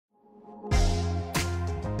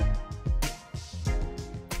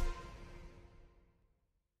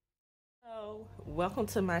Welcome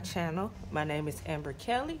to my channel. My name is Amber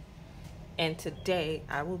Kelly, and today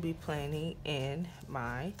I will be planning in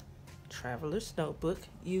my traveler's notebook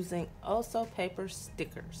using OhSoPaper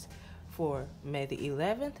stickers for May the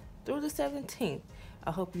 11th through the 17th.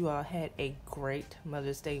 I hope you all had a great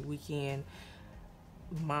Mother's Day weekend.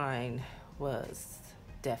 Mine was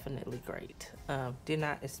definitely great. Did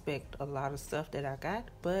not expect a lot of stuff that I got,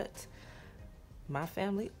 but my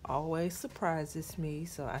family always surprises me,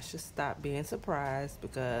 so I should stop being surprised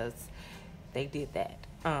because they did that.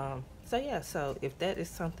 So if that is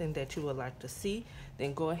something that you would like to see,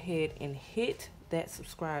 then go ahead and hit that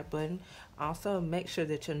subscribe button. Also, make sure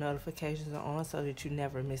that your notifications are on so that you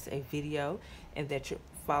never miss a video, and that you're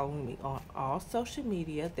following me on all social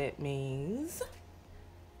media. That means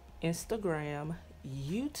Instagram,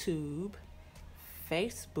 YouTube,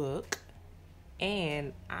 Facebook,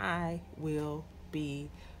 and I will be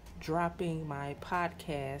dropping my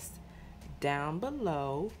podcast down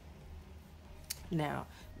below. Now,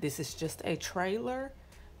 this is just a trailer,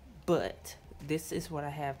 but this is what I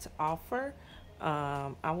have to offer.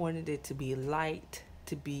 I wanted it to be light,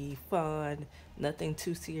 to be fun, nothing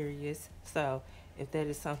too serious. So if that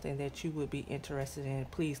is something that you would be interested in,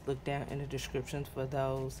 please look down in the description for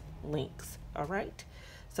those links. All right.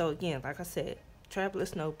 So again, like I said,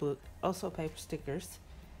 Traveler's Notebook, OhSoPaper stickers,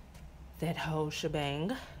 that whole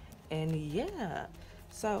shebang. And yeah,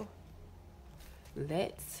 so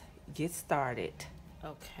let's get started.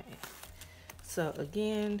 Okay, so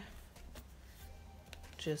again,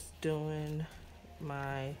 just doing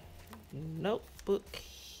my notebook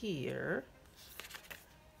here,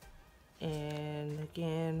 and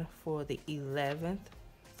again for the 11th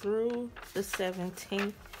through the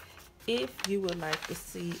 17th. If you would like to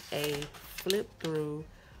see a flip through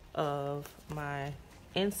of my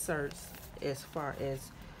inserts, as far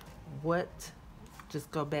as what,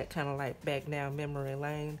 just go back, kind of like back down memory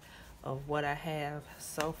lane of what I have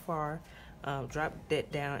so far, drop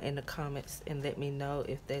that down in the comments and let me know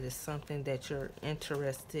if that is something that you're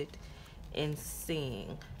interested in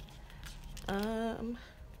seeing.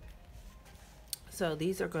 So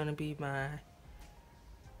these are going to be my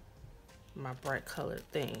bright colored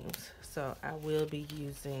things. So I will be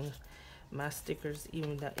using my stickers,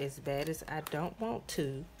 even though as bad as I don't want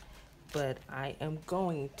to, but I am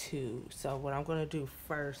going to. So what I'm going to do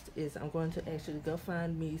first is I'm going to actually go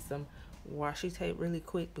find me some washi tape really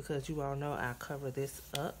quick, because you all know I cover this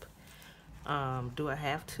up. Do I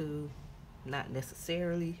have to? Not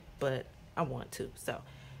necessarily, but I want to. So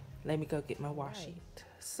let me go get my washi. Right.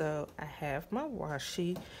 So I have my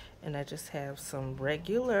washi, and I just have some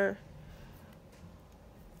regular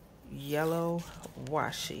yellow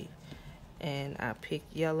washi. And I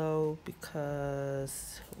picked yellow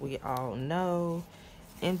because we all know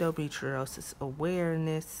endometriosis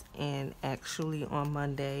awareness, and actually on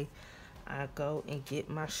Monday I go and get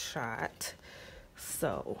my shot.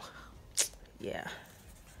 So yeah,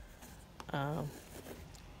 I'm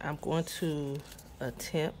going to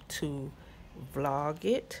attempt to vlog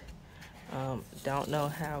it. Don't know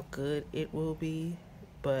how good it will be,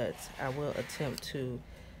 but I will attempt to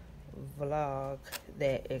vlog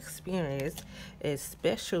that experience,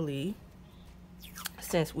 especially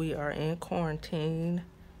since we are in quarantine.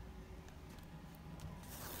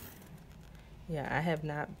 Yeah, I have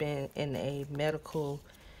not been in a medical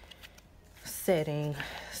setting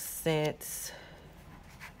since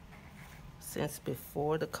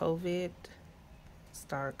before the COVID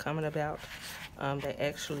started coming about. They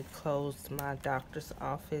actually closed my doctor's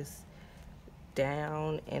office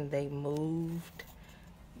down, and they moved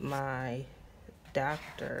my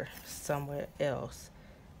doctor somewhere else,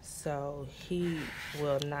 so he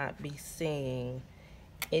will not be seeing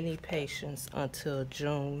any patients until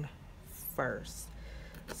June 1st.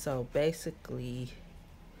 So basically,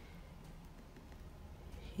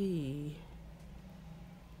 he,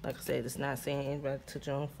 like I said, is not seeing anybody till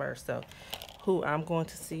June 1st. So who I'm going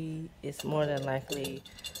to see is more than likely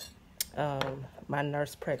my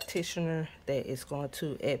nurse practitioner that is going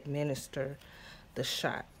to administer the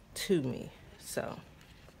shot to me. So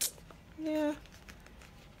yeah,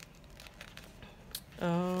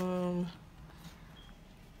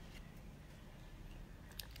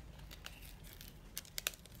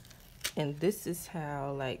 and this is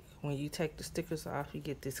how, like, when you take the stickers off, you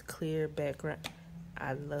get this clear background.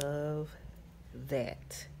 I love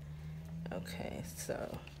that. Okay,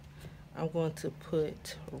 so I'm going to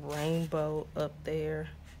put rainbow up there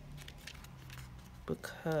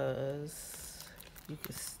because you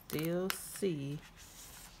can still see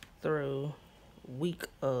through week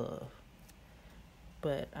of,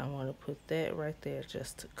 but I want to put that right there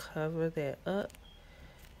just to cover that up.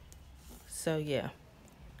 So yeah,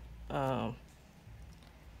 um,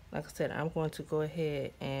 like I said, I'm going to go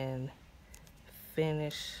ahead and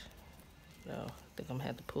finish. No, I think I'm gonna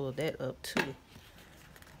have to pull that up too.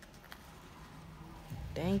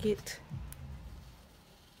 Dang it.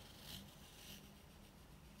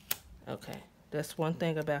 Okay, that's one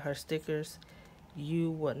thing about her stickers. You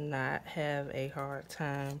would not have a hard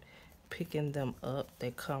time picking them up. They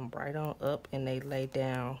come right on up and they lay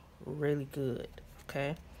down really good.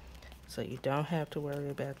 Okay, so you don't have to worry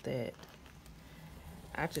about that.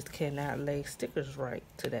 I just cannot lay stickers right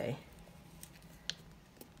today.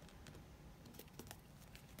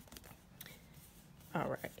 All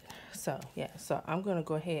right, so yeah, so I'm gonna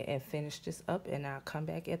go ahead and finish this up and I'll come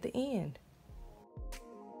back at the end.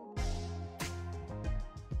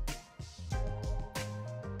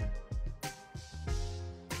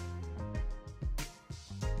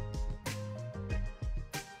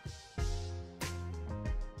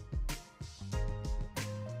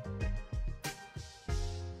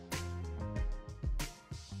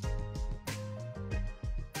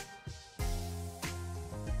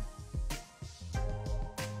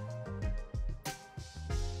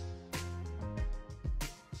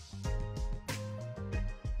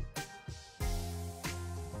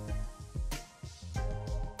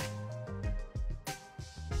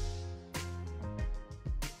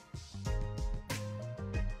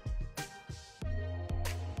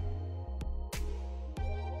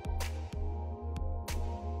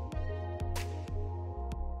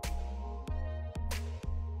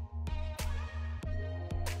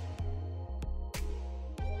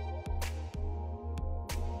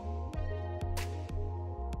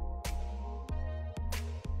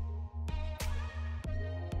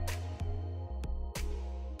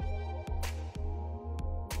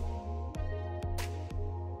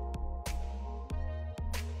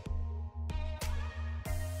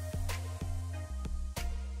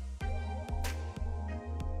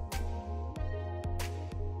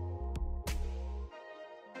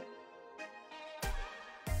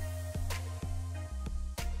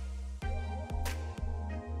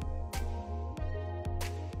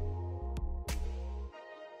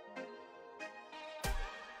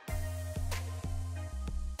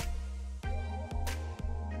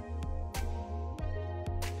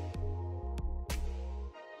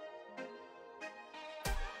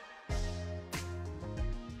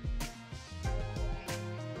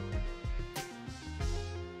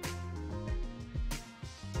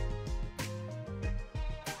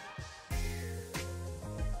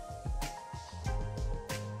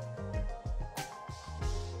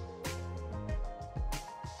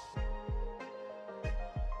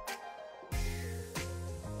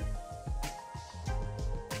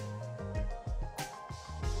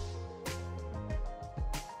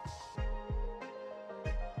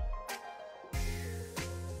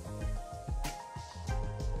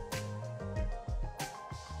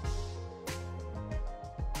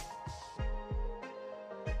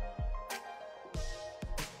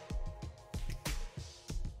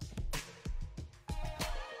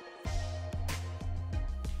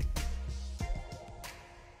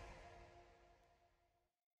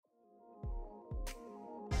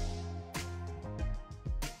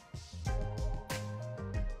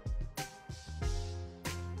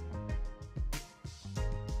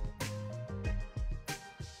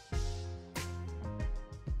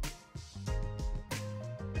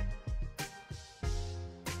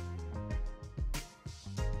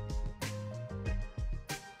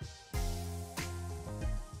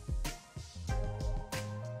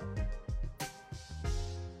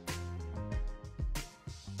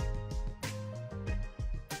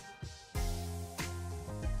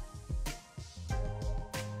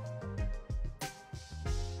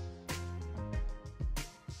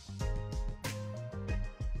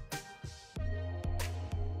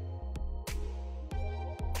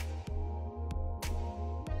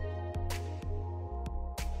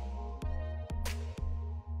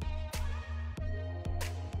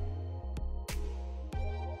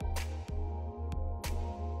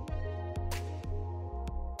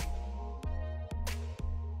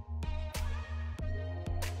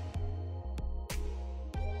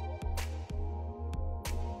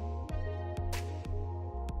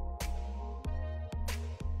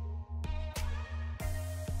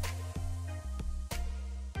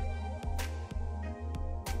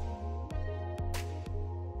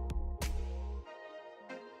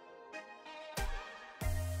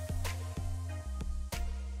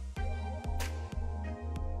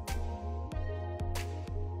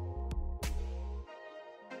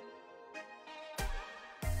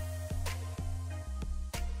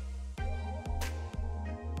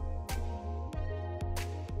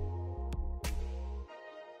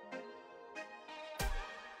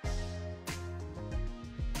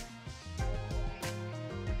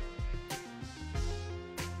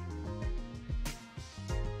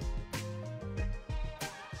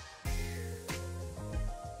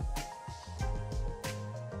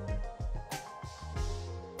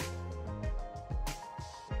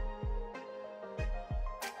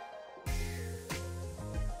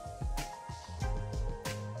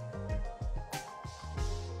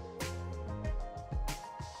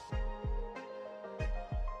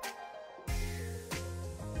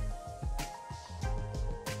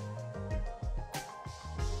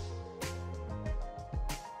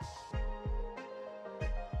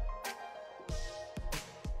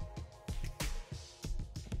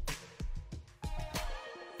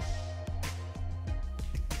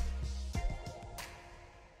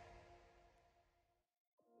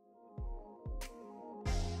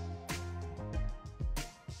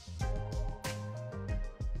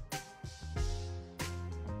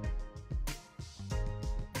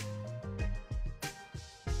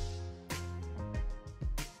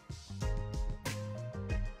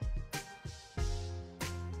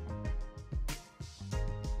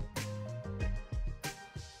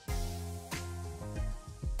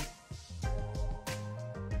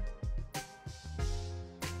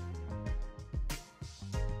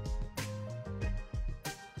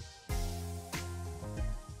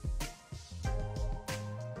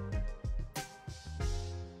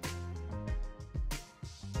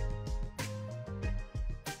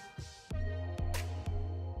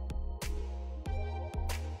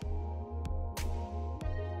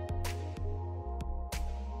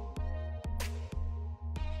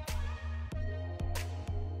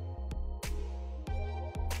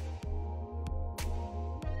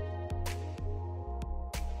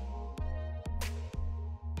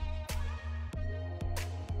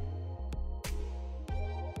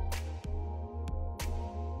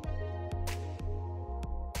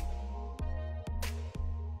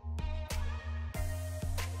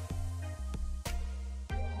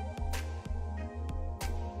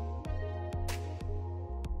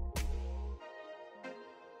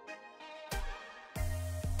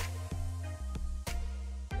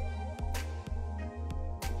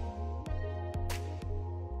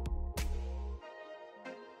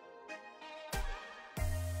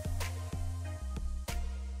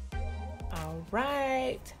 All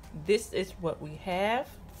right, this is what we have.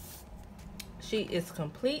 She is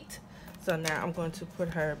complete. So now I'm going to put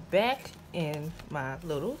her back in my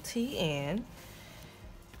little TN.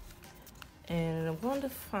 And I'm going to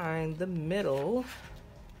find the middle.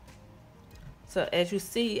 So as you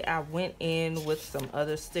see, I went in with some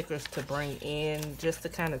other stickers to bring in just to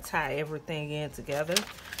kind of tie everything in together.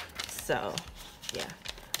 So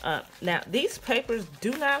yeah. Now these papers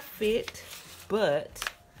do not fit, but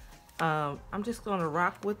I'm just going to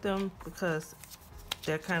rock with them because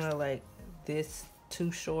they're kind of like this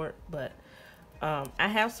too short. But I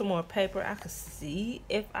have some more paper. I could see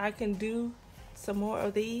if I can do some more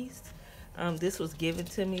of these. This was given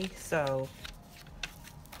to me, so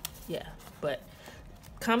yeah. But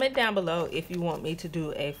comment down below if you want me to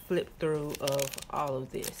do a flip through of all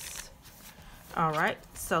of this. All right,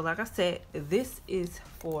 so like I said, this is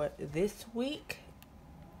for this week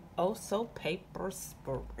OhSoPaper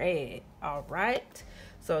spread. All right,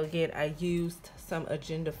 so again, I used some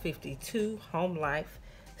Agenda 52 Home Life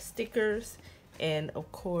stickers and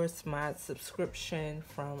of course my subscription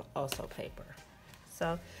from OhSoPaper.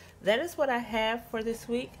 So that is what I have for this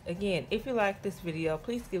week. Again, if you like this video,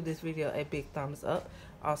 please give this video a big thumbs up.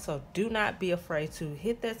 Also, do not be afraid to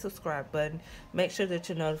hit that subscribe button. Make sure that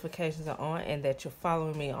your notifications are on and that you're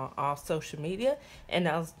following me on all social media. And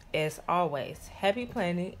as always, happy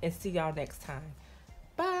planning and see y'all next time.